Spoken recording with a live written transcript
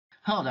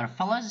Hello there,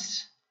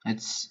 fellas.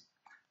 It's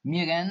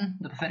me again,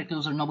 the pathetic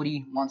loser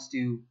nobody wants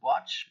to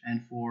watch,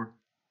 and for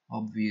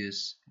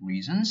obvious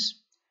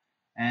reasons.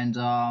 And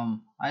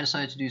I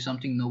decided to do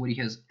something nobody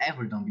has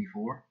ever done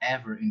before,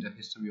 ever in the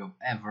history of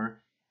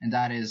ever, and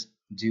that is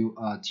do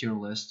a tier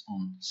list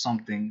on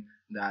something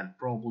that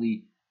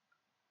probably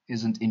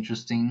isn't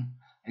interesting,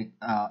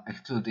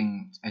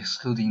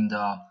 excluding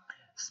the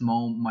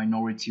small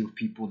minority of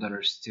people that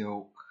are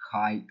still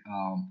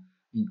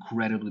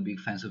incredibly big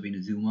fans of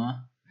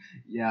Inazuma.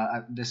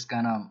 Yeah, this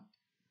kind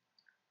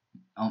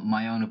of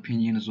my own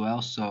opinion as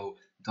well, so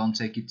don't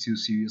take it too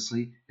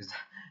seriously.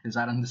 Is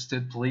that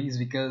understood, please?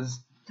 Because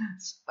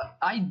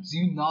I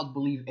do not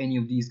believe any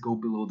of these go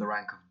below the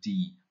rank of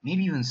D,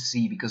 maybe even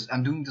C, because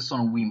I'm doing this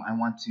on a whim. I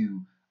want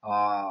to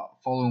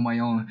follow my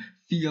own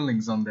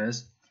feelings on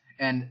this,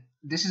 and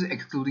this is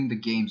excluding the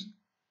games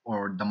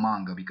or the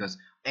manga, because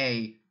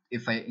A,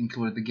 if I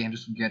included the games,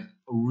 this would get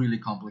really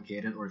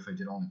complicated, or if I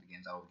did only the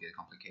games, that would get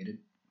complicated.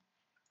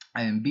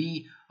 And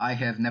B, I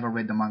have never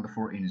read the manga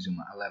for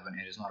Inazuma 11.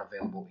 It is not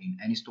available in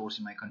any stores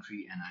in my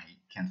country, and I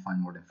can't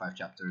find more than 5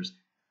 chapters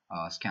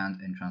scanned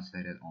and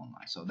translated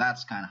online. So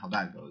that's kind of how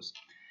that goes.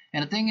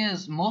 And the thing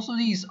is, most of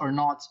these are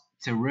not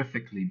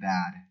terrifically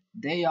bad.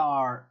 They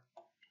are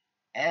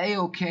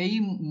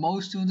a-okay,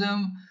 most of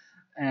them.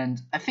 And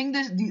I think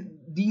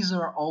these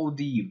are all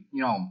the,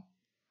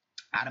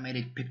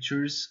 animated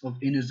pictures of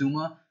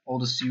Inazuma, all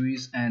the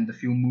series and the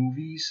few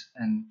movies,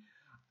 and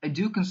I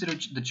do consider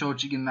the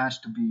Chojigen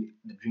match to be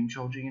the Dream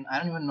Chojigen. I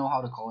don't even know how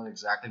to call it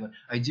exactly, but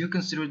I do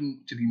consider it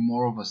to be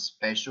more of a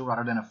special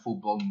rather than a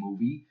full-blown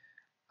movie.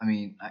 I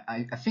mean,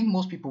 I think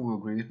most people will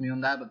agree with me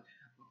on that, but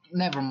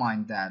never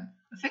mind that.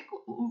 I think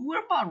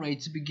we're about ready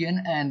to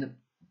begin, and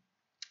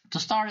to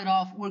start it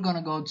off, we're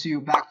gonna go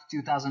back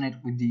to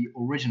 2008 with the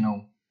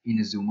original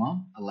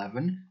Inazuma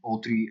 11,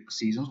 all 3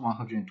 seasons,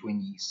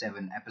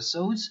 127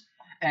 episodes,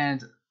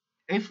 and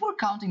if we're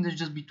counting this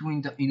just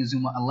between the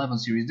Inazuma 11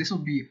 series, this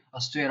would be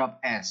a straight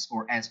up S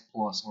or S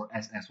plus or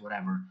SS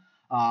whatever.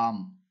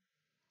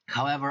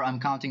 However, I'm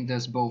counting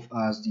this both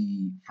as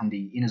from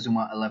the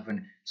Inazuma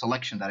 11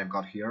 selection that I've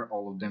got here,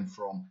 all of them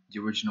from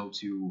the original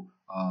to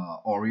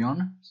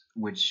Orion,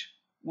 which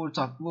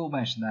we'll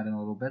mention that in a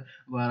little bit.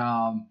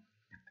 But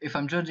if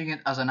I'm judging it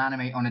as an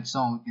anime on its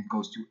own, it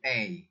goes to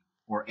A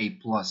or A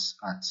plus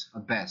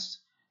at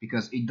best,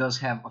 because it does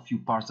have a few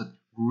parts that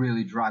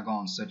really drag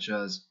on, such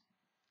as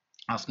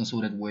I was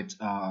consulted with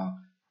a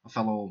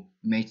fellow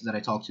mate that I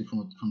talk to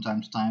from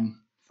time to time,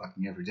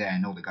 fucking every day. I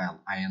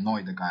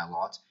annoy the guy a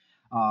lot.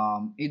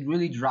 It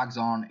really drags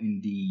on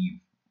in the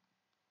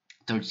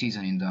 3rd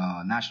season in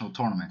the national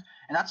tournament,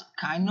 and that's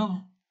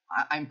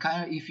I'm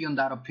kind of iffy on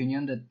that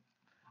opinion. That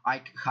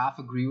I half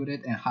agree with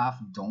it and half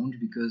don't,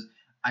 because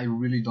I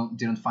really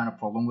didn't find a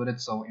problem with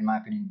it. So in my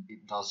opinion,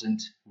 it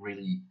doesn't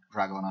really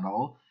drag on at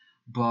all.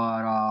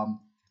 But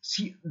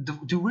see,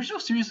 the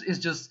original series is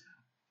just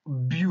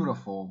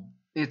beautiful.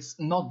 It's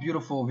not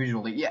beautiful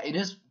visually. Yeah, it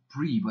is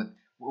pretty, but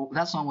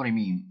that's not what I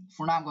mean.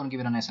 For now, I'm gonna give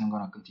it an S, and I'm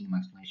gonna continue my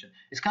explanation.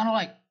 It's kind of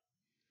like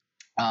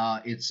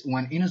it's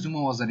when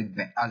Inazuma was at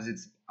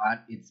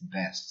its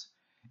best.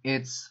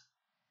 It's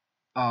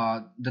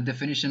the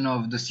definition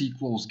of the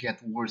sequels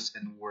get worse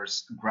and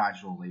worse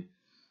gradually.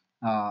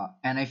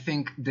 And I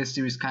think this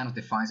series kind of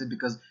defines it,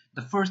 because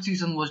the 1st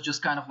season was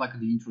just kind of like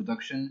the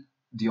introduction,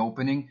 the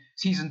opening.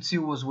 Season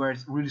 2 was where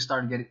it really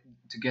started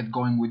to get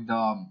going with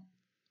the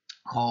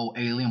whole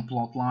alien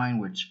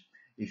plotline, which,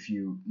 if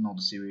you know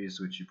the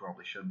series, which you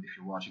probably should if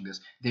you're watching this,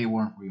 they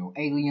weren't real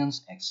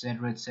aliens,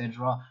 etc.,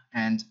 etc.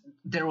 And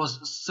there was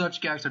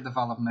such character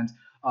development.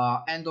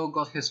 Endo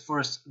got his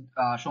first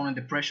shonen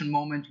depression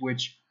moment,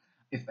 which,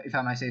 if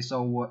I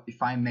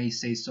may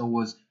say so,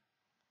 was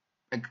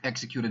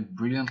executed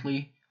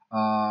brilliantly.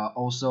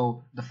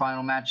 Also, the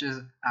final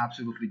matches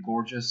absolutely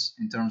gorgeous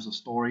in terms of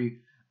story,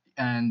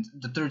 and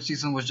the 3rd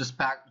season was just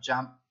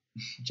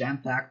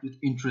jam packed with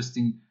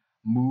interesting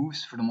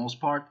moves for the most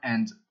part.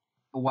 And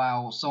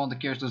while some of the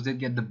characters did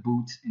get the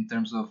boot in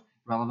terms of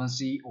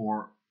relevancy,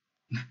 or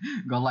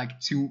got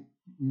like 2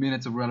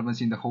 minutes of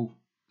relevancy in the whole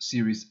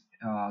series,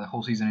 the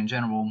whole season in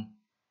general,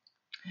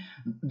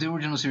 the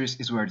original series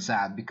is where it's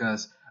at,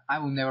 because I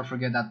will never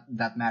forget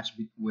that match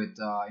with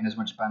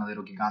Inazuma Japan and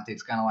Little Gigante.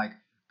 It's kind of like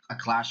a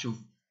clash of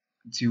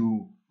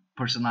 2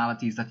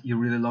 personalities that you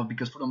really love,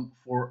 because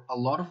for a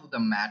lot of the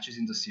matches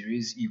in the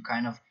series, you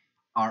kind of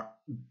are,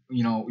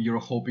 you're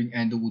hoping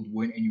Endo would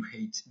win, and you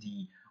hate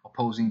the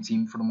opposing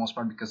team for the most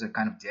part, because they're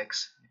kind of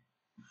dicks.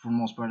 For the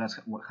most part, that's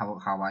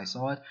how I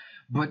saw it.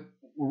 But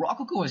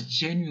Rokugo was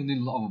genuinely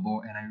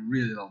lovable, and I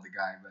really love the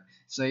guy. But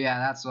so yeah,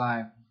 that's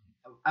why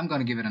I'm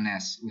gonna give it an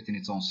S within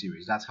its own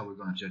series. That's how we're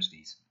gonna judge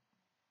these.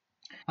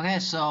 Okay,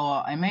 so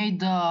I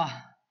made the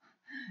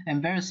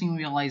embarrassing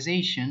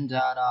realization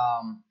that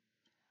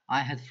I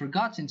had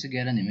forgotten to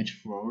get an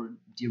image for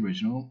the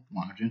original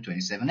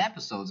 127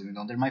 episodes, even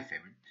though they're my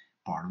favorite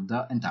part of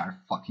the entire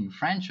fucking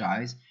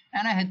franchise.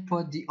 And I had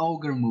put the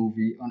Ogre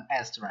movie on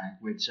S rank,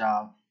 which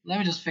let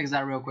me just fix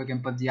that real quick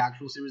and put the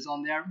actual series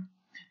on there.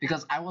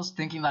 because I was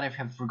thinking that I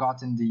have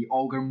forgotten the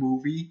ogre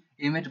movie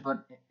image,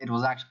 but it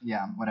was actually,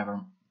 yeah,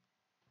 whatever.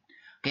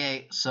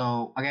 Okay,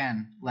 so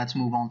again, let's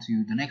move on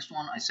to the next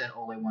one. I said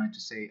all I wanted to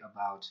say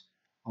about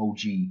OG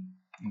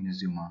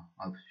Inazuma.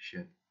 Oh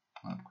shit.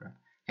 Oh crap.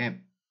 Okay,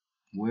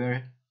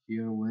 we're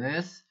here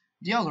with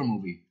the ogre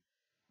movie.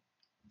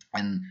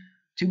 And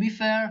to be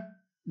fair,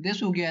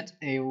 this will get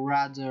a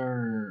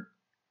rather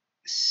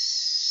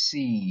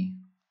C.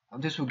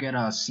 This will get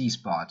a C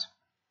spot.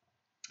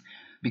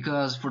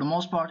 Because for the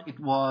most part, it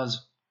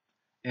was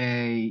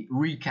a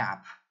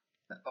recap.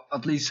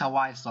 At least how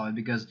I saw it.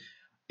 Because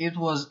it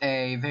was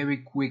a very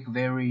quick,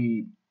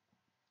 very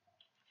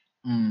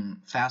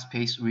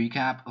fast-paced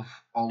recap of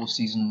all of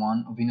season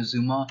 1 of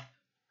Inazuma.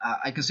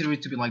 I consider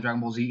it to be like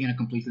Dragon Ball Z in a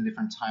completely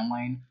different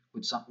timeline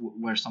with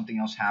where something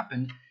else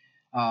happened.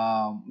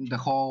 The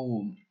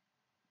whole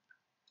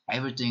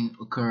everything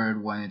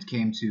occurred when it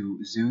came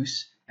to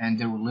Zeus, and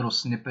there were little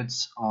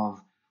snippets of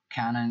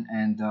canon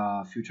and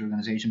future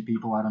organization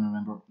people. I don't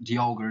remember the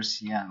ogres.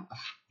 Yeah,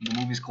 the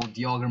movie's called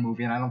the Ogre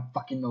Movie, and I don't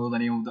fucking know the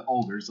name of the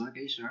ogres.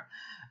 Okay, sure.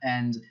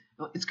 And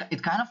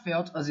it kind of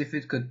felt as if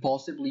it could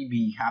possibly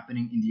be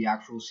happening in the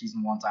actual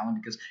season 1 timeline,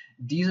 because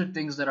these are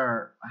things that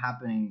are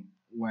happening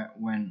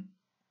when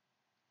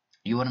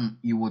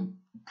you would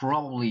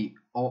probably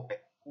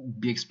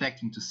be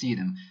expecting to see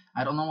them.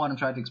 I don't know what I'm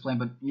trying to explain,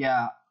 but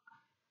yeah,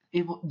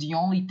 the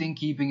only thing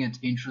keeping it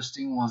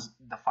interesting was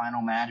the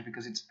final match,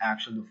 because it's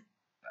actually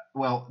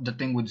the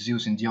thing with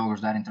Zeus and the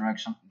ogres, that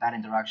interaction,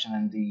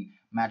 and the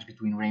match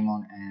between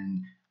Raymond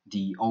and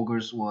the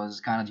ogres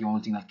was kind of the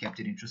only thing that kept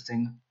it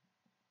interesting.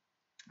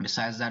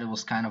 Besides that, it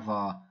was kind of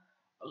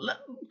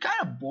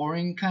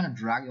boring, kind of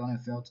dragged on.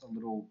 It felt a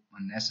little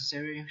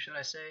unnecessary, should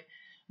I say?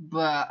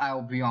 But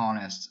I'll be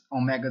honest,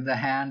 Omega the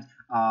Hand,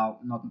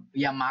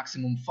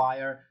 Maximum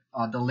Fire,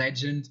 the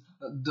Legend,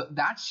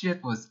 that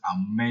shit was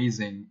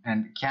amazing,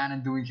 and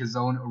Cannon doing his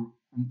own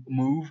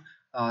move,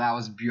 that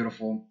was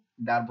beautiful.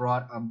 That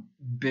brought a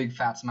big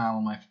fat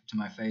smile to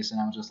my face, and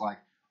I was just like,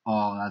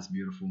 oh, that's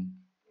beautiful.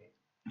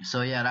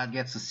 So yeah, that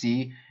gets a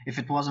C. If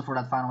it wasn't for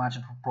that final match, it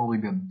would probably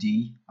be a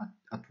D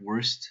at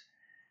worst.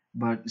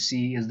 But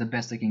C is the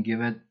best I can give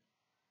it,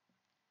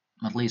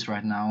 at least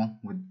right now,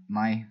 with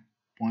my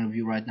point of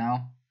view right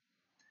now.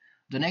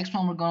 The next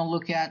one we're gonna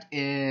look at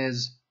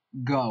is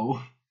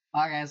Go.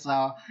 Okay,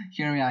 so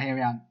hear me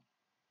out.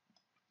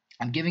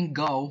 I'm giving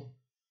Go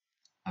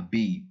a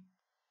B.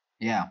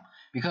 Yeah,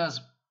 because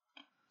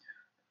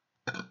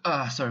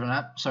sorry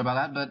about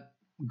that, but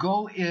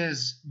Go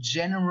is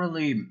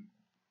generally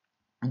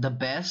the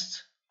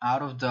best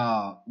out of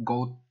the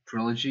Go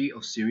trilogy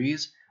of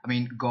series. I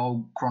mean,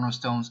 Go, Chrono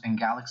Stones, and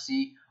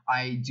Galaxy.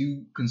 I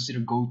do consider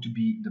Go to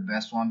be the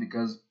best one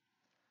because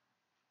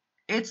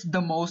it's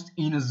the most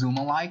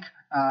Inazuma-like,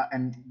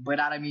 and by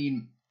that I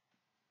mean,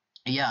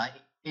 yeah,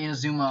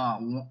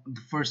 Inazuma,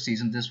 the first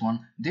season, this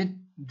one did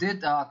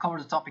cover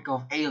the topic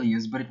of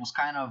aliens, but it was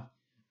kind of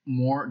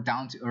more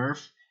down to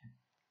earth.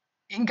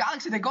 In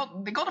Galaxy, they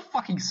got a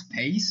fucking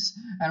space,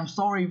 and I'm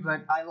sorry,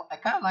 but I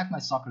kind of like my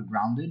soccer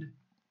grounded.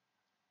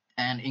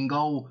 And in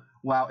Go,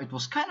 well, it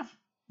was kind of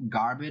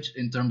garbage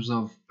in terms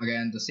of,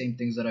 again, the same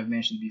things that I've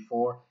mentioned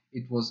before.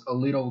 It was a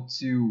little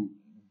too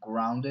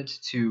grounded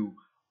to.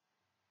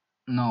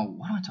 No,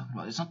 what am I talking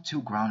about? It's not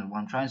too grounded. What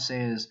I'm trying to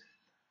say is,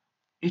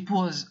 it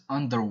was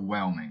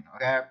underwhelming.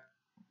 Okay,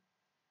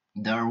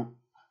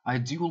 I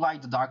do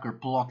like the darker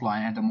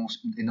plotline and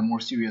the more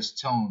serious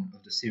tone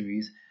of the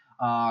series.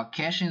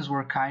 Cash-ins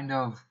were kind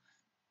of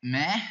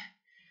meh.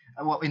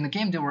 Well, in the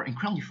game they were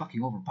incredibly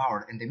fucking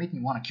overpowered, and they made me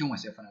want to kill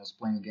myself when I was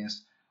playing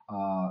against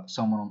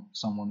someone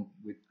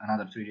with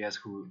another 3DS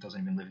who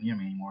doesn't even live near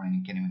me anymore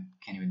and can't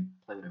even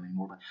play with him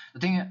anymore. But the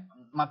thing,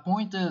 my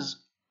point is,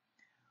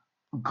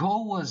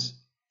 Go was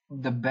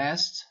the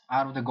best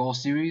out of the Go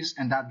series,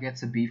 and that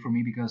gets a B for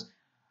me because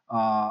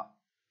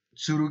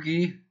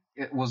Tsurugi,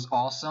 it was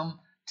awesome.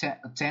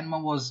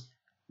 Tenma was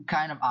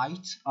kind of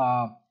aight.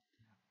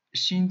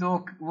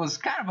 Shindo was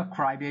kind of a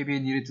crybaby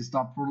and needed to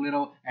stop for a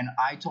little. And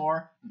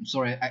Aitor,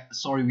 sorry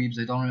Weebs,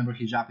 I don't remember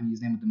his Japanese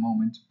name at the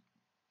moment.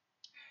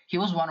 He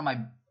was one of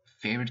my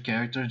favorite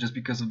characters just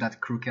because of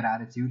that crooked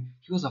attitude.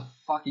 He was a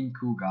fucking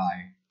cool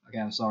guy. Okay,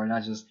 I'm sorry,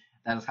 that is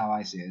how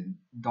I see it.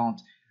 Don't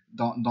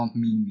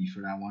mean me for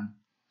that one.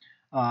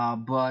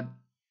 But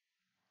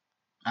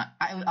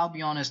I'll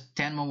be honest,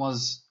 Tenma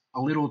was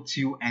a little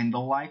too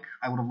Endo-like.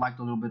 I would have liked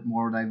a little bit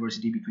more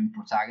diversity between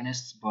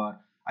protagonists, but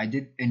I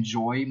did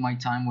enjoy my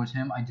time with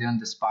him. I didn't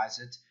despise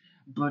it.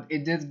 But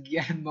it did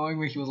get annoying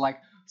when he was like,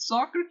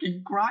 soccer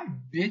can cry,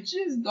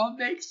 bitches! Don't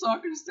make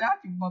soccer sad,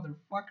 you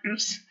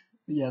motherfuckers!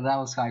 Yeah, that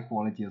was high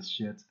quality as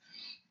shit.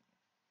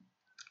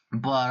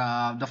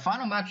 But the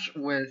final match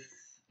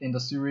in the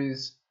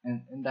series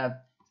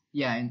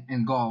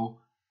in Go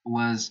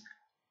was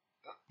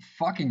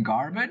fucking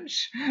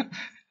garbage.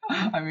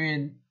 I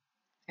mean,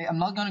 I'm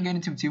not gonna get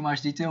into too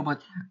much detail,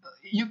 but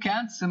you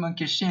can't summon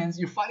Kishins.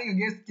 You're fighting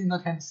against a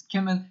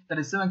team that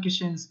is summon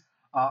Kishins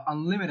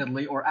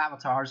unlimitedly, or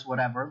avatars,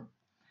 whatever,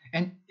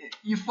 and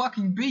you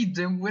fucking beat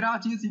them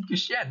without using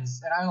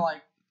Kishins. And I'm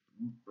like,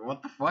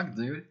 What the fuck,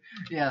 dude?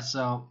 Yeah,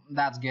 so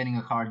that's getting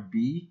a hard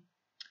B.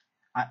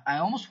 I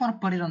almost want to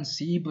put it on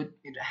C, but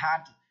it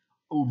had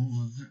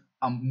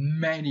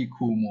many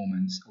cool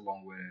moments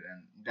along with it,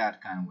 and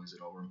that kind of was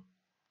it over.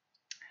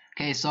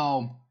 Okay,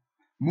 so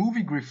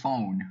movie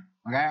Griffon.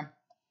 Okay,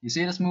 you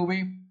see this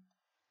movie?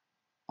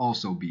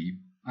 Also B.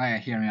 Okay,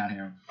 hear me out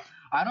here.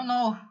 I don't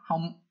know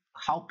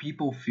how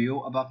people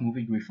feel about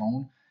movie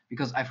Griffon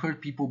because I've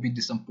heard people be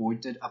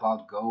disappointed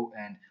about Go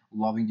and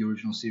loving the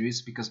original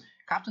series because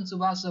Captain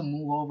Tsubasa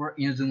Move Over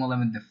Inazuma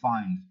 11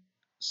 defined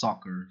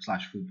soccer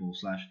slash football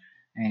slash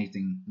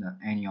anything that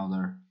any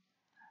other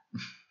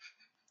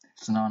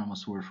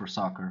synonymous word for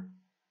soccer.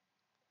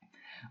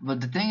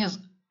 But the thing is,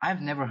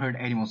 I've never heard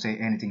anyone say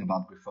anything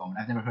about Griffon.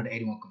 I've never heard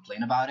anyone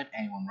complain about it,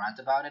 anyone rant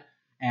about it,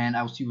 and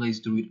I was too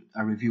lazy to read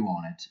a review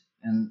on it.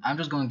 And I'm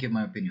just going to give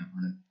my opinion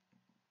on it.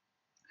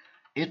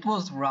 It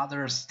was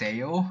rather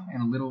stale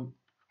and a little,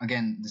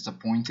 again,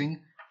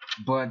 disappointing,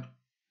 but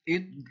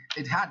it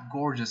it had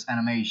gorgeous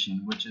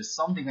animation, which is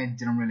something I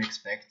didn't really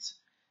expect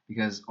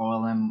because all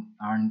of them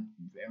aren't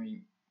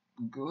very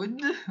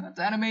good at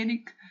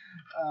animating.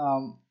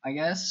 I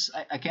guess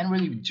I can't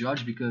really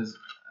judge because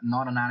I'm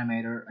not an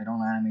animator. I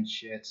don't animate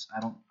shit.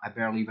 I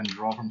barely even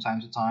draw from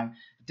time to time.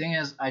 The thing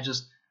is, I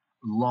just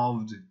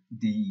loved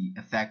the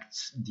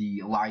effects,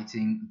 the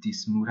lighting, the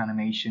smooth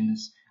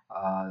animations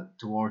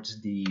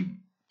towards the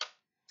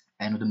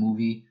end of the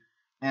movie.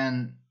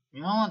 And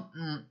you know what?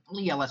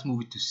 Yeah, let's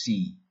move it to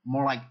C.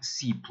 More like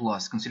C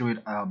plus. Consider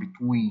it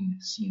between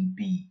C and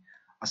B.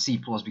 A C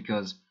plus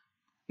because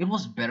it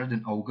was better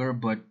than Ogre,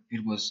 but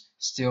it was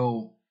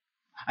still.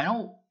 I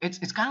know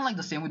it's kind of like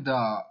the same with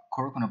the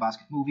Kuroko no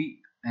Basket movie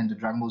and the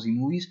Dragon Ball Z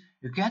movies.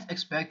 You can't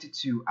expect it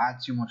to add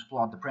too much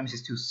plot. The premise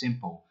is too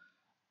simple,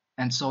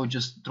 and so it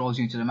just throws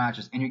you into the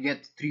matches. And you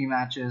get 3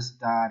 matches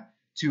that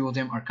 2 of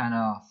them are kind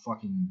of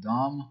fucking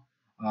dumb.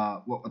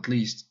 Well, at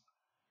least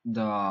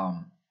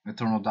the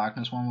Eternal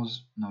Darkness one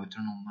was no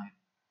Eternal Night,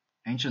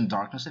 Ancient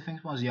Darkness I think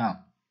it was. Yeah,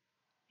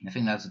 I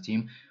think that's the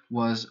team.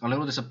 Was a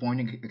little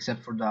disappointing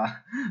except for the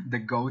the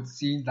goat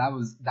scene. That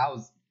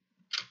was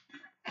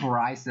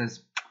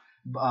priceless.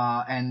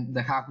 And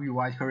the Happy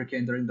White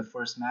Hurricane during the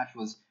first match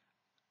was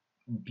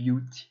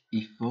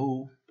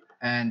beautiful.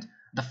 And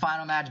the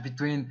final match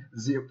between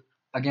Zero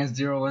against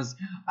Zero was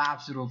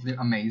absolutely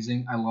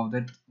amazing. I loved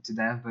it to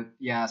death. But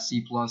yeah,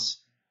 C plus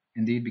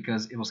indeed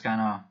because it was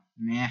kind of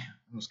meh.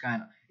 It was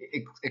kind of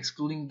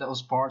excluding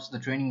those parts. The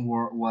training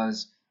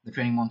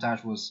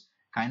montage was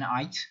kind of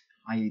aight.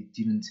 I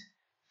didn't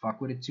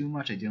fuck with it too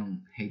much. I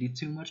didn't hate it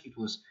too much. It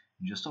was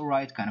just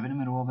alright, kind of in the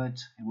middle of it.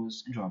 It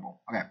was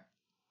enjoyable. Okay.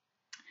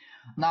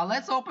 Now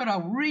let's open a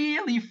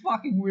really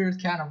fucking weird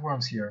can of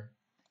worms here.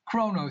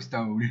 Chrono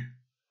Stone.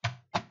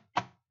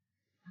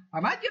 I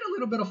might get a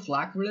little bit of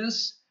flack for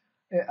this.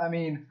 I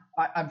mean,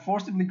 I'm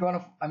forcibly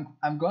gonna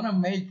I'm gonna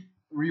make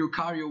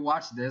Ryukario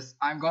watch this.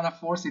 I'm gonna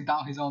force it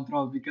down his own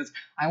throat because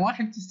I want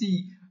him to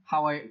see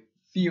how I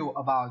feel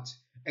about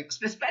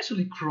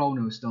especially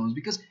Chrono Stones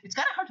because it's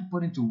kind of hard to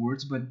put into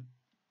words. But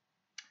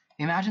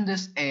imagine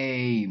this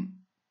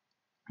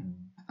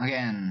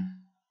again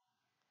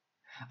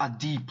a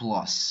D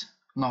plus.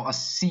 No, a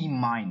C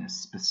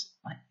minus.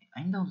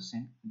 I know the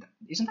same.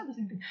 Isn't that the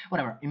same thing?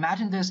 Whatever.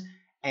 Imagine this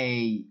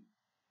a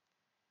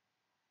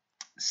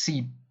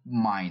C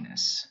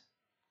minus.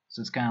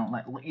 So it's kind of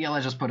like yeah.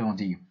 Let's just put it on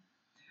D.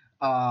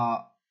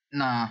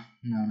 No,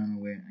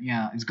 wait.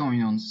 Yeah, it's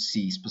going on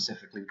C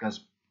specifically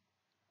because.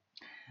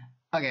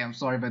 Okay, I'm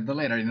sorry, but the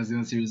later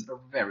Inazuma series are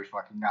very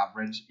fucking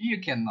average. You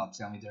cannot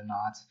tell me they're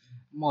not.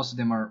 Most of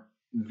them are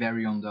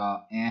very on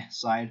the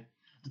side.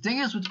 The thing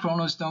is with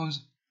Chrono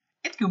Stones,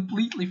 it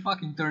completely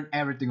fucking turned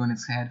everything on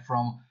its head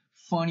from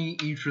funny,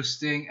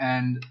 interesting,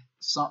 and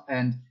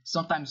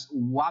sometimes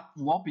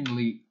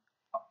whoppingly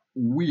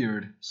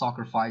weird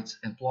soccer fights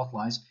and plot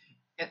lines.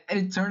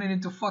 It turned it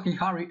into fucking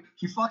Harry.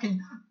 He fucking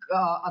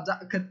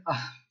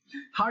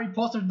Harry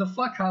Potter the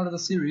fuck out of the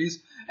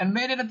series and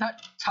made it a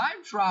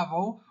time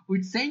travel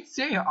with Saint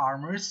Seiya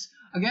armors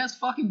against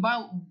fucking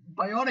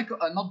bionic,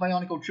 not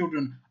bionicle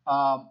children.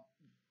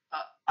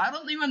 I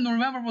don't even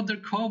remember what they're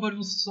called, but it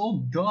was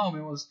so dumb.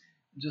 It was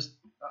just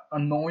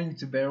annoying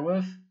to bear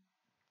with.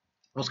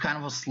 It was kind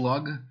of a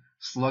slug.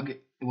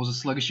 It was a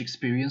sluggish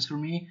experience for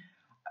me.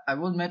 I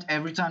will admit,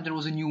 every time there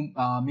was a new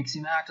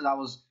mixing act, that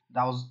was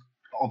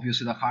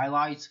obviously the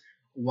highlight.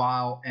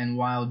 While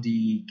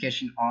the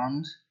catching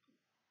arms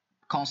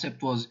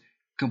concept was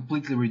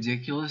completely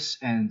ridiculous,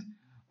 and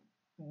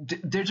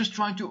they're just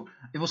trying to.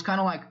 It was kind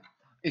of like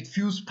it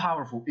feels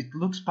powerful. It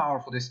looks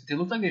powerful. They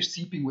look like they're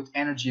seeping with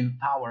energy and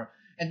power.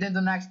 And then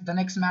the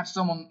next match,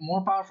 someone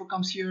more powerful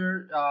comes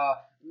here.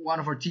 One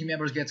of our team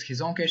members gets his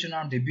own catching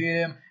arm. They beat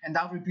him, and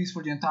that repeats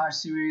for the entire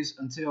series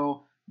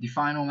until the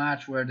final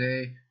match where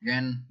they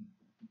again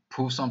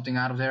pull something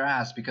out of their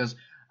ass. Because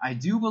I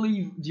do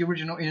believe the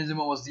original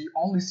Inazuma was the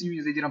only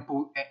series they didn't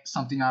pull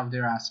something out of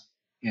their ass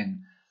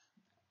in.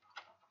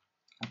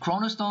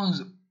 Chrono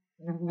Stones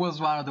was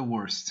one of the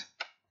worst.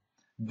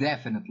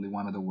 Definitely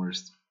one of the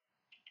worst.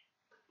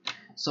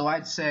 So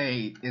I'd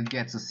say it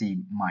gets a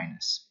C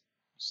minus,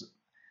 so,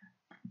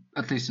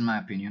 at least in my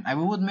opinion. I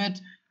will admit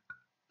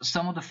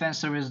some of the fan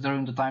service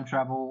during the time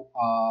travel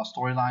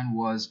storyline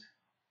was,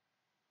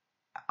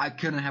 I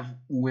couldn't have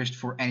wished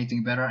for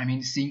anything better. I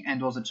mean, seeing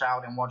Endo as a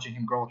child and watching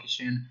him grow a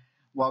Kishin,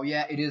 well,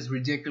 yeah, it is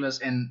ridiculous.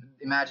 And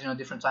imagine a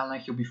different timeline,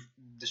 he'll be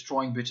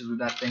destroying bitches with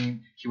that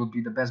thing. He would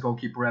be the best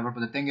goalkeeper ever.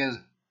 But the thing is,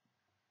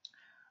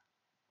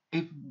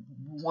 it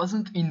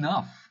wasn't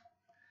enough.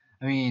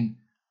 I mean,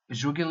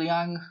 Zhuge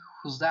Liang,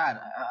 who's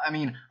that? I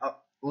mean,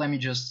 let me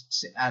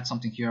just add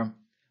something here.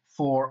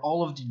 For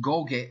all of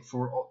the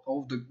for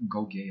all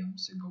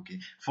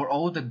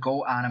the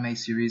Go anime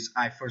series,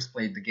 I first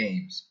played the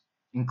games,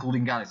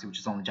 including Galaxy, which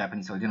is only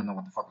Japanese, so I didn't know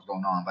what the fuck was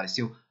going on. But I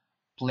still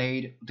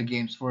played the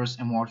games first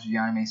and watched the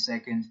anime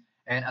second.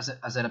 And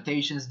as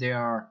adaptations, they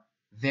are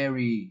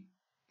very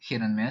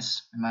hit and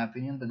miss, in my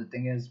opinion. But the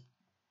thing is,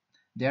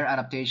 their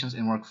adaptations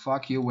and work.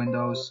 Fuck you,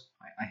 Windows.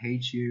 I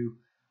hate you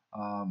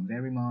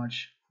very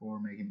much for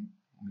making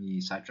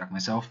me sidetrack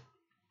myself.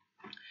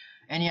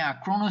 And yeah,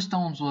 Chrono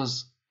Stones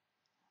was,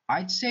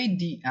 I'd say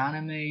the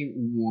anime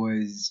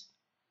was,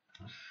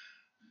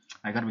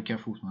 I gotta be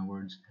careful with my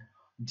words.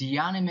 The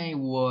anime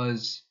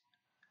was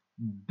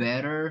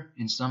better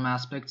in some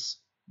aspects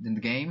than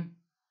the game,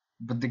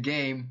 but the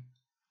game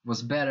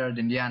was better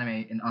than the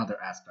anime in other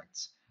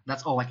aspects.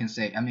 That's all I can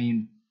say. I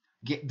mean,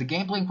 the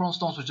gameplay in Chrono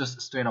Stones was just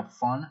straight up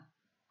fun.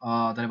 The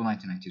level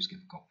 1992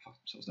 can go fuck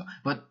themselves though.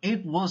 But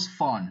it was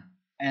fun.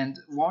 And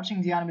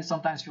watching the anime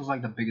sometimes feels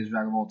like the biggest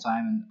drag of all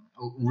time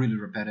and really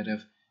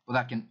repetitive. But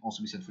that can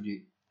also be said for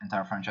the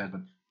entire franchise.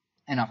 But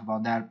enough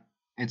about that.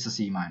 It's a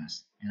C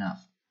minus. Enough.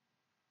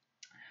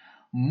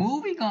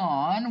 Moving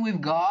on,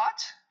 we've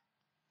got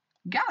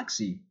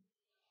Galaxy.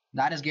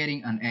 That is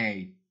getting an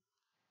A.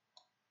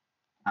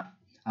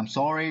 I'm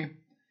sorry.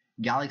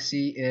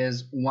 Galaxy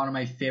is one of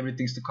my favorite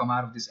things to come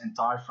out of this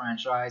entire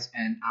franchise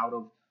and out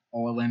of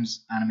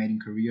OLM's animating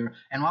career.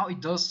 And while it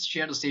does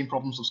share the same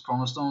problems as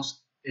Chrono Stones,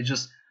 it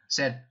just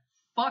said,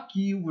 fuck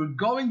you, we're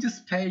going to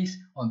space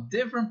on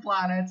different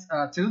planets,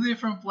 2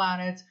 different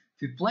planets,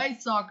 to play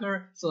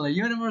soccer so the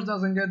universe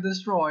doesn't get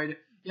destroyed.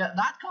 Yeah,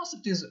 that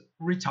concept is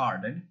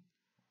retarded.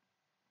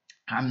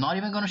 I'm not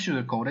even gonna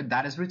sugarcoat it,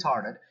 that is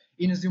retarded.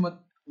 Inazuma,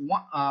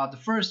 the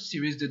first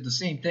series did the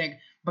same thing,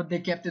 but they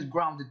kept it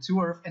grounded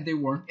to Earth and they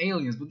weren't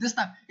aliens. But this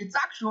time, it's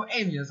actual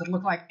aliens that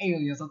look like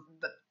aliens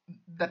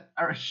that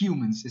are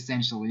humans,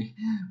 essentially,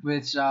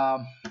 which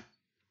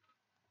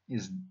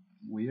is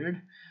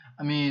weird.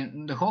 I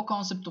mean, the whole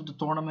concept of the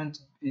tournament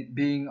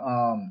being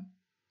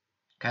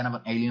kind of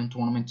an alien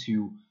tournament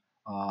to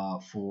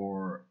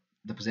for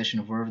the possession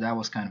of Earth, that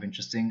was kind of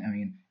interesting. I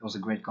mean, it was a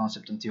great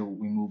concept until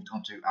we moved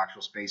onto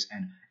actual space,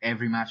 and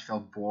every match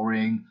felt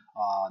boring.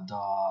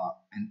 The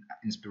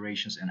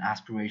inspirations and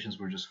aspirations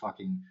were just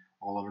fucking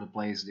all over the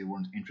place. They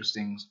weren't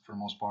interesting for the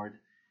most part.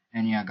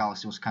 And yeah,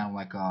 Galaxy was kind of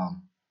like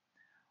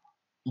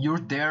you're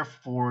there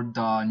for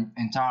the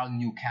entire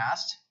new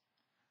cast.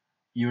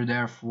 You're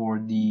there for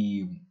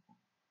the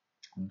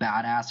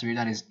badassery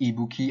that is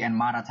Ibuki and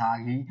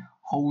Maratagi.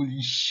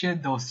 Holy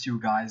shit, those two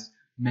guys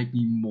make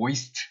me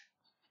moist.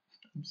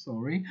 I'm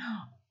sorry.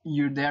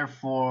 You're there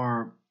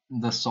for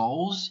the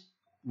souls,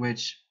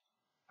 which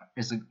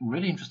is a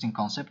really interesting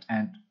concept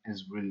and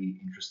is really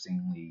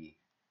interestingly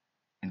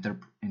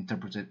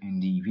interpreted in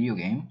the video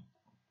game.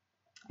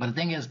 But the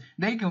thing is,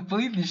 they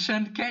completely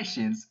shunned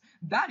Cash-ins.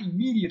 That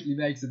immediately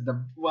makes it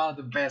one of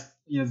the best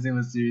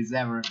Inazuma series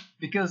ever,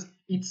 because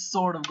it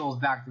sort of goes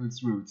back to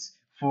its roots.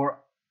 For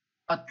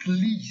at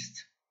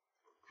least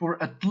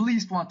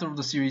 1/3 of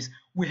the series,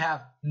 we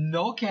have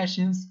no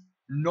cash-ins,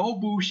 no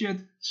bullshit,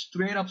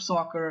 straight up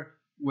soccer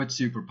with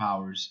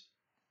superpowers.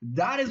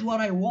 That is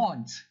what I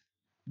want.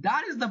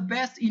 That is the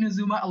best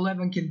Inazuma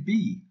 11 can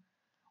be.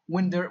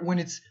 When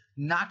it's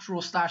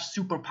natural /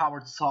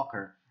 superpowered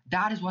soccer.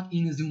 That is what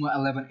Inazuma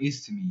 11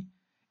 is to me.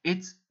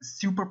 It's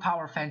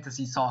superpower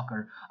fantasy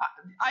soccer.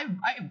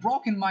 I've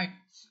broken my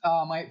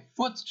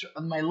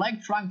my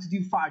leg trying to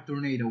do Fire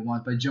Tornado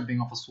once by jumping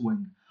off a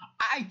swing.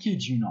 I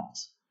kid you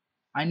not.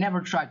 I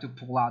never tried to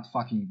pull out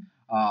fucking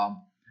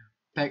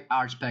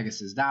Arch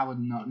Pegasus. That would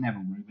never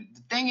work. But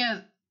the thing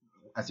is,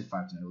 as if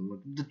Fire Tornado would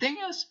work. The thing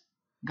is,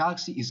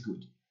 Galaxy is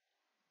good.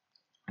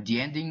 The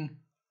ending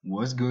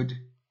was good,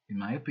 in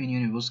my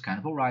opinion. It was kind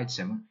of alright.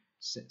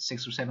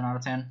 6 or 7 out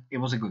of 10. It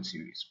was a good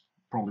series.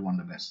 Probably one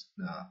of the best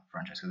the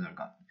franchise has ever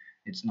gotten.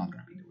 It's not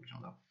gonna be the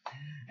original though.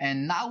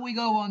 And now we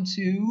go on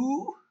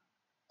to,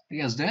 I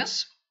guess,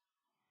 this.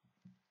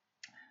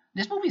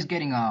 This movie is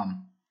getting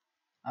a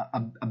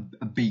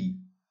B,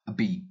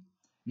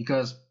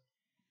 because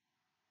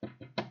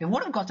it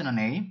would have gotten an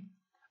A.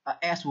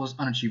 S was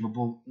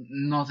unachievable.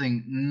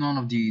 None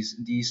of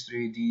these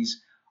 3,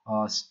 these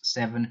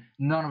 7,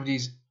 none of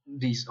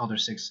these other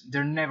 6.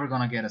 They're never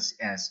gonna get a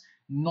S.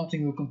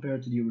 Nothing will compare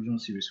to the original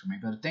series for me.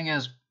 But the thing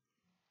is,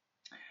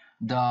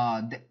 the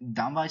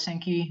Danbai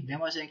Senki,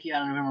 I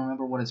don't even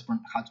remember how it's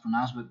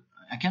pronounced, but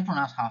I can't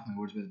pronounce half my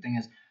words. But the thing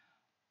is,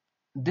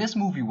 this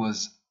movie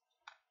was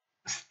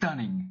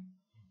stunning.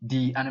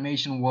 The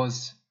animation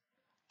was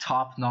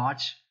top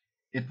notch.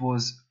 It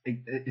was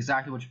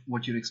exactly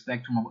what you'd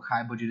expect from a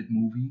high budgeted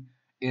movie.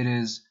 It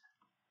is,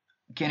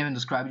 can't even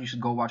describe it. You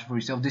should go watch it for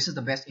yourself. This is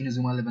the best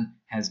Inazuma 11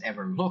 has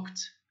ever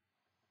looked,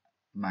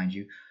 mind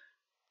you.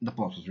 The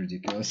plot was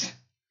ridiculous.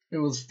 It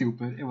was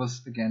stupid. It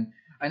was, again,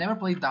 I never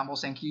played Dumbo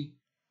Senki,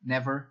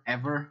 never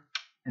ever,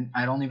 and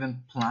I don't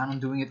even plan on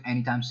doing it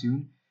anytime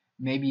soon.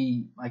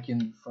 Maybe I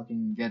can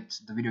fucking get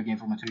the video game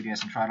for my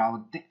 3DS and try it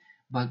out,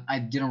 but I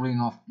didn't really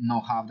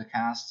know half the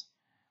cast.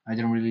 I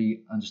didn't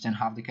really understand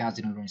half the cast.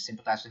 Didn't really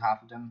sympathize with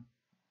half of them.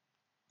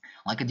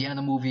 Like at the end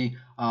of the movie,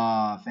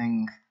 I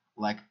think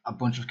like a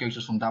bunch of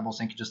characters from Double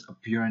Senki just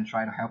appear and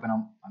try to help, and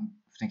I'm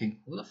thinking,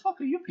 who the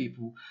fuck are you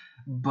people?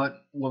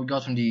 But what we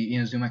got from the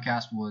Inazuma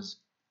cast was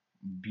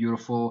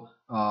beautiful.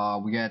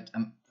 We get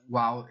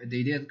wow,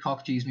 they did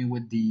cock tease me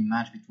with the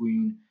match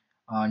between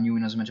New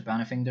Inazuma Japan,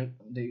 I think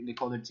they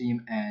call their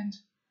team, and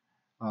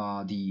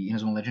the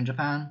Inazuma Legend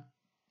Japan.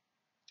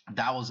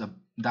 That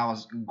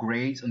was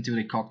great until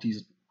they cock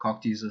teased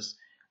us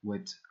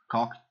with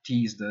cock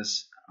teased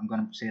us. I'm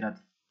gonna say that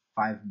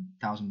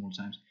 5,000 more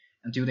times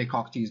until they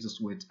cock teased us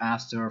with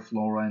Aster,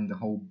 Flora, and the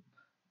whole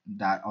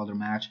that other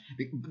match.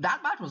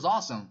 That match was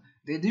awesome.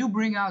 They do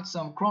bring out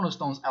some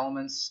Chronostones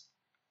elements.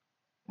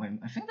 Wait,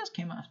 I think this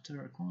came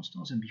after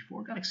Chronostones and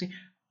before Galaxy.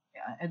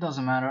 Yeah, it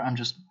doesn't matter. I'm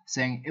just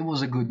saying it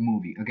was a good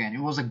movie. Again,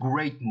 it was a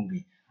great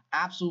movie.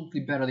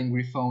 Absolutely better than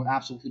Griffon.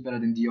 Absolutely better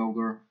than The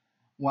Ogre.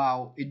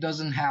 Wow, it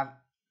doesn't have.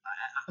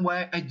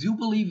 Well, I do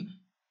believe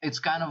it's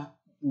kind of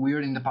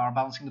weird in the power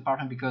balancing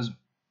department because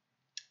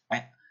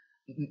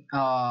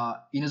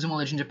Inazuma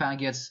Legend Japan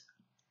gets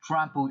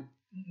trampled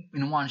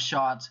in one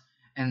shot,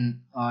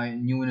 and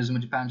New Inazuma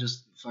Japan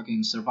just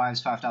fucking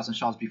survives 5,000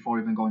 shots before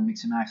even going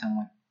mix and max.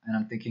 And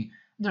I'm thinking,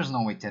 there's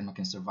no way Tenma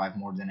can survive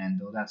more than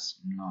Endo. That's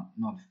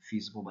not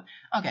feasible. But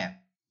okay,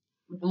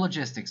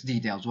 logistics,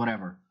 details,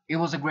 whatever. It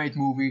was a great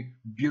movie,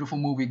 beautiful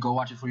movie. Go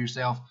watch it for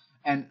yourself.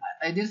 And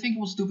I did think it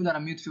was stupid that a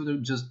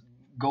midfielder just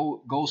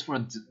goes for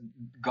a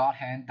god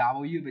hand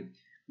W, but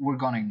we're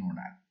gonna ignore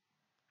that.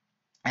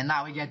 And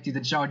now we get to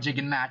the Joe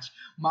Jigen match.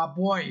 My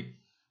boy,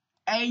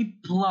 A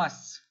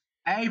plus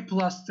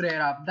straight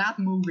up. That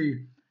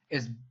movie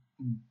is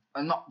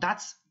no.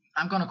 That's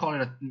I'm gonna call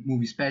it a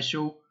movie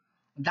special.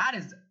 That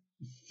is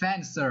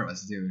fan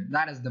service, dude.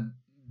 That is the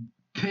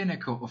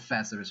pinnacle of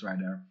fan service right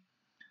there.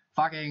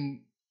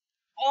 Fucking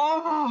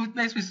oh, it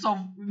makes me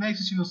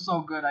feel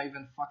so good. I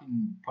even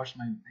fucking pushed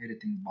my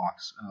editing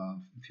box,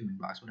 filming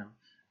box, whatever.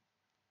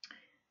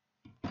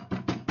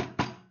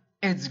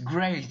 It's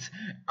great.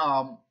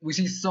 We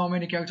see so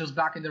many characters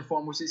back in their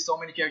form. We see so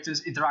many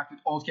characters interact with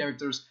old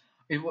characters.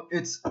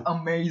 It's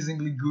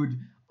amazingly good.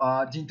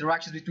 The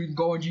interactions between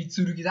Go and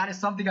Tsurugi, that is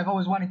something I've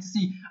always wanted to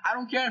see. I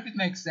don't care if it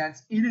makes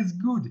sense. It is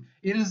good.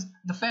 It is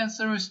the fan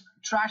service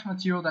trash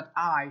material that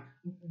the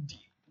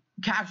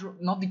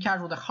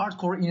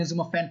hardcore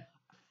Inazuma fan,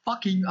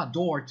 fucking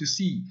adore to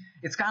see.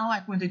 It's kind of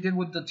like when they did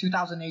with the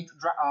 2008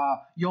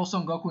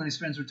 Yoson Goku and his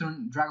friends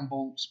return Dragon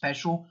Ball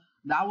special.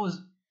 That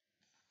was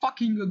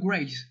fucking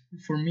great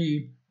for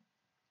me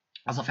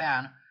as a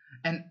fan,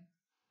 and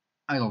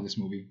I love this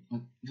movie.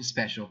 It's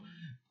special.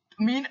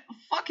 I mean,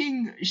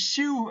 fucking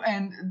Shu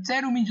and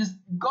Terumi just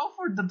go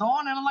for the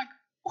dawn, and I'm like,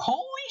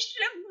 holy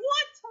shit,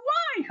 what?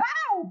 Why?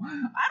 How?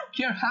 I don't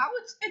care how.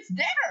 It's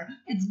there.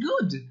 It's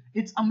good.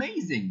 It's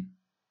amazing.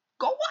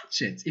 Go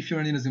watch it if you're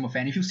an Inazuma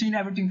fan. If you've seen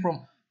everything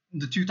from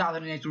the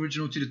 2008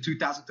 original to the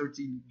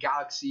 2013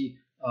 Galaxy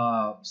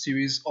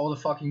series, all the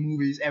fucking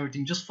movies,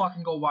 everything, just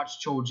fucking go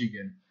watch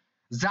Chojigen.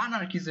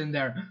 Zanark is in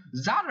there.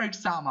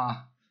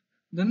 Zanark-sama.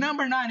 The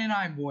number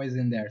 99 boy is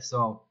in there.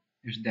 So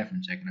you should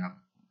definitely check it out.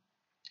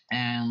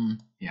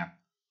 And yeah,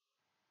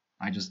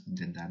 I just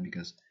did that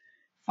because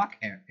fuck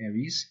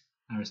Aries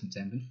and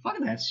Tenbin. Fuck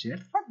that shit.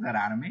 Fuck that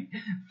anime.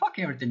 Fuck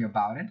everything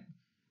about it.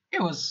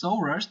 It was so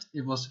rushed.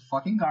 It was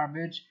fucking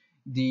garbage.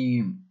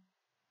 The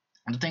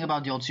thing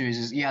about the old series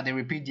is, yeah, they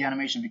repeat the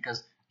animation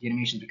because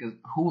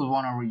who would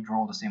want to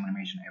redraw the same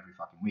animation every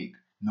fucking week?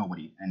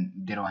 Nobody, and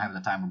they don't have the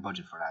time or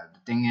budget for that. The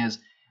thing is,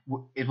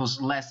 it was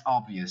less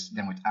obvious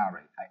than with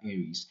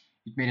Aries.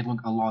 It made it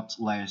look a lot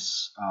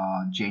less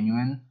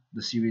genuine.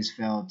 The series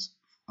felt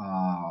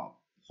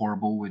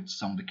horrible with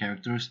some of the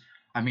characters.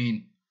 I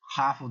mean,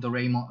 half of the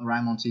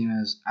Raimon team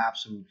is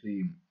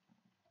absolutely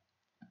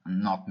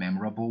not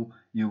memorable.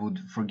 You would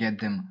forget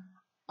them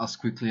as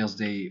quickly as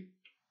they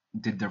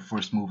did their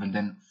first move and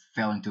then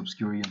fell into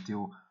obscurity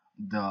until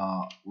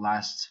the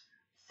last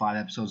 5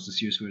 episodes of the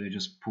series where they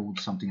just pulled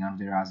something out of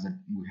their ass that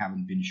we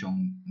haven't been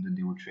shown that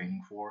they were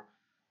training for.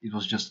 It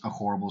was just a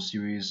horrible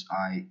series.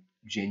 I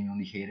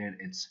genuinely hate it.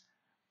 It's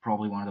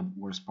probably one of the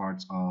worst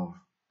parts of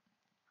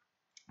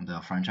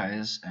the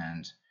franchise,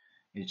 and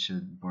it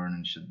should burn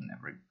and should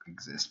never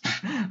exist.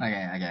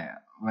 okay,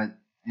 but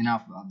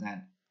enough about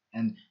that.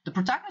 And the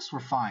protagonists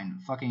were fine.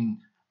 Fucking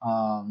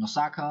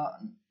Nosaka,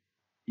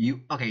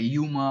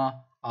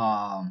 Yuma.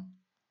 I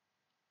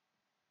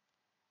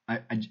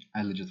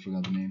legit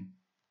forgot the name.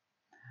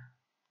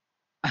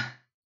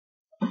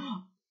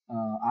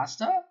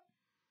 Asta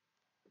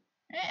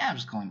I'm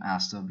just calling him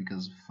Asta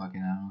because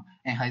fucking I don't know.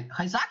 And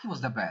Haizaki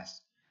was the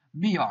best.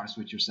 Be honest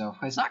with yourself.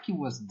 Haizaki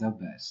was the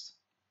best.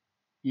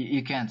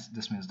 You can't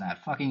dismiss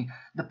that. Fucking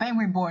the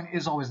Penguin Boy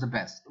is always the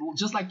best.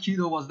 Just like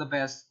Kido was the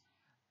best,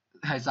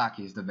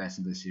 Haizaki is the best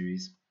in this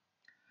series.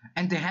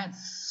 And they had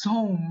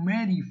so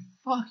many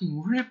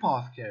fucking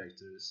rip-off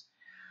characters.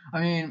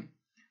 I mean,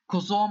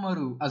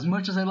 Kozomaru, as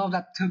much as I love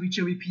that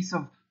chubby piece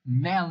of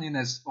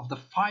manliness of the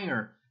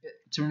fire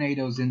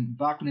tornadoes in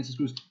Bakunin's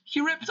Screws,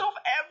 he rips off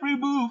every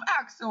move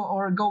Axel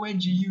or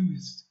Goenji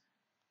used.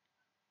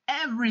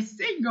 Every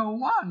single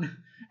one!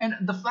 And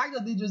the fact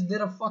that they just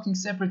did a fucking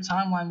separate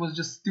timeline was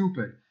just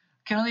stupid.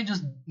 Can't they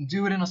just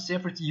do it in a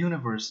separate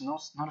universe? No,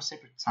 not a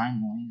separate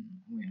timeline.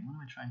 Wait, what am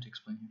I trying to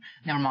explain here?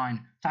 Never mind.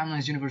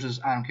 Timelines, universes,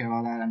 I don't care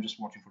about that. I'm just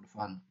watching for the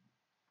fun.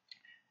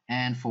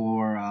 And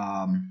for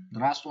the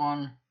last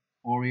one,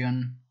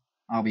 Orion,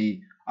 I'll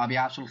be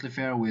absolutely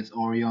fair with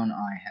Orion.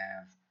 I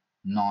have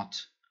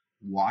not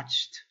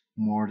watched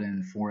more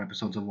than 4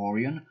 episodes of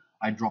Orion.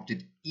 I dropped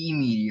it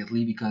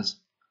immediately because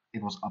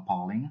it was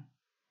appalling,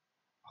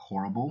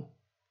 horrible.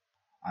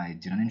 I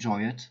didn't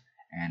enjoy it,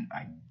 and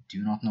I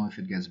do not know if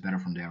it gets better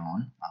from there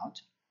on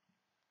out.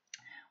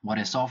 What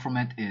I saw from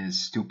it is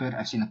stupid.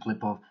 I've seen a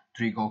clip of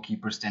 3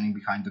 goalkeepers standing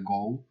behind the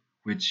goal,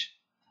 which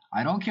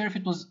I don't care if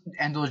it was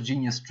Endo's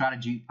genius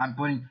strategy. I'm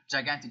putting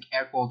gigantic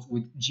air quotes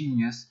with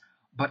genius,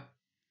 but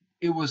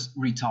it was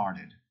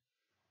retarded.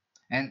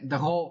 And the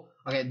whole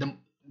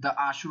the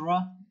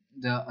Ashura,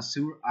 the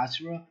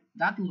Asura,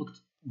 that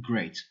looked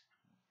great.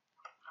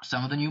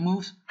 Some of the new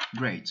moves,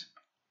 great.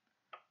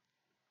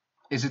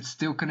 Is it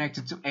still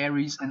connected to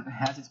Ares and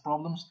has its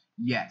problems?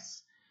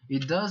 Yes.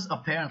 It does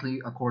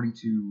apparently, according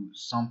to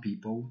some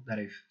people that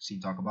I've seen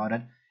talk about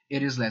it,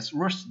 it is less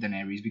rushed than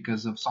Ares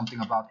because of something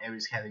about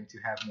Ares having to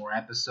have more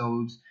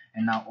episodes,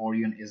 and now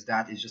Orion is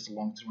that. It's just a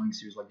long-running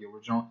series like the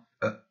original,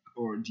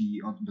 or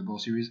the Go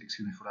series,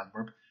 excuse me for that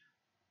burp.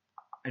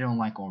 I don't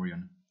like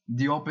Orion.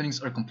 The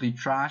openings are complete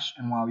trash,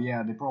 and while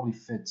yeah, they probably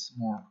fit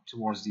more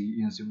towards the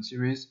Inazuma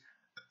series,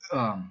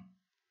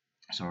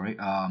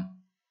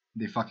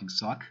 they fucking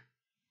suck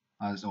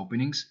as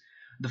openings.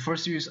 The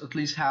first series at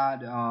least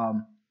had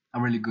a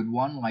really good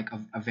one, like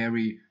a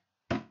very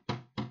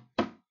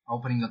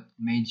opening that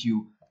made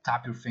you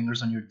tap your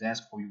fingers on your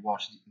desk while you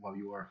watched while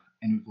you were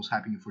and it was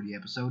hyping you for the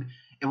episode.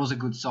 It was a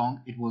good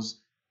song. It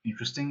was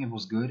interesting. It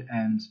was good,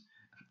 and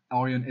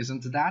Orion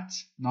isn't that.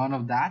 None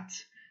of that.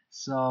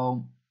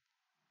 So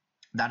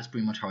that is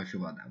pretty much how I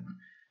feel about that one.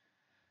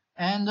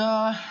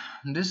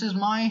 And this is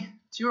my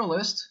tier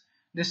list.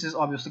 This is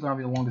obviously going to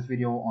be the longest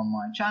video on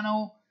my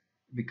channel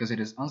because it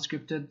is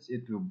unscripted.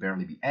 It will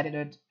barely be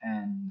edited,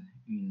 and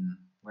in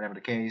whatever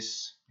the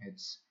case,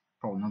 it's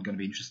probably not going to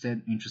be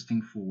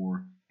interesting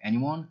for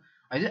anyone.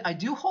 I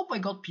do hope I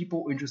got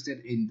people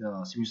interested in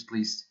the series, at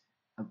least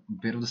a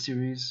bit of the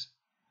series.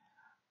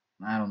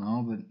 I don't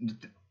know, but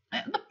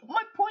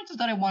my point is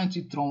that I wanted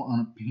to throw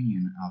an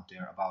opinion out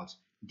there about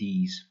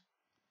these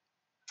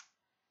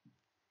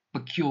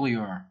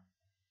peculiar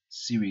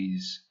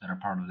series that are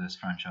part of this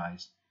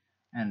franchise.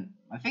 And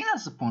I think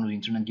that's the point of the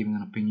internet, giving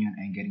an opinion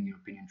and getting your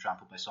opinion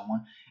trampled by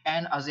someone.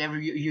 And as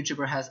every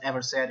YouTuber has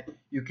ever said,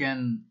 you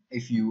can,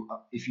 if you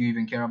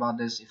even care about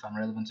this, if I'm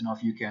relevant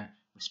enough, you can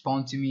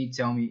respond to me,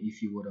 tell me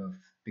if you would have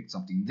picked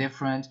something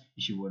different,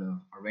 if you would have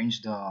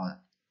arranged the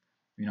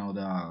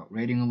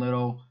rating a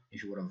little,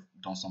 if you would have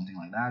done something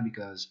like that,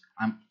 because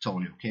I'm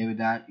totally okay with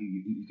that.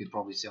 You could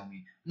probably tell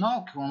me,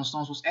 no,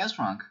 Chronostones was S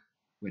rank,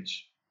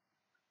 which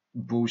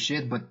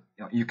bullshit, but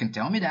you can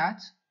tell me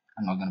that.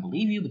 I'm not gonna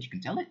believe you, but you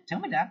can tell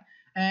me that.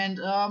 And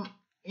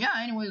yeah,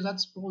 anyways,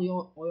 that's probably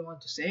all I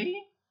want to say.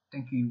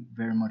 Thank you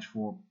very much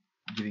for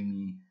giving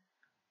me,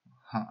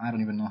 I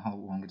don't even know how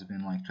long it's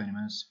been, like 20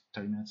 minutes,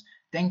 30 minutes.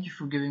 Thank you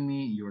for giving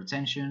me your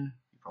attention.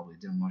 You probably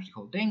didn't watch the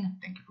whole thing.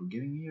 Thank you for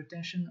giving me your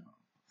attention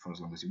for as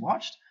long as you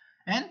watched.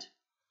 And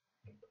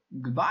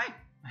goodbye.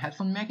 I had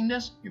fun making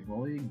this. You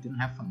probably didn't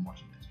have fun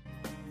watching it.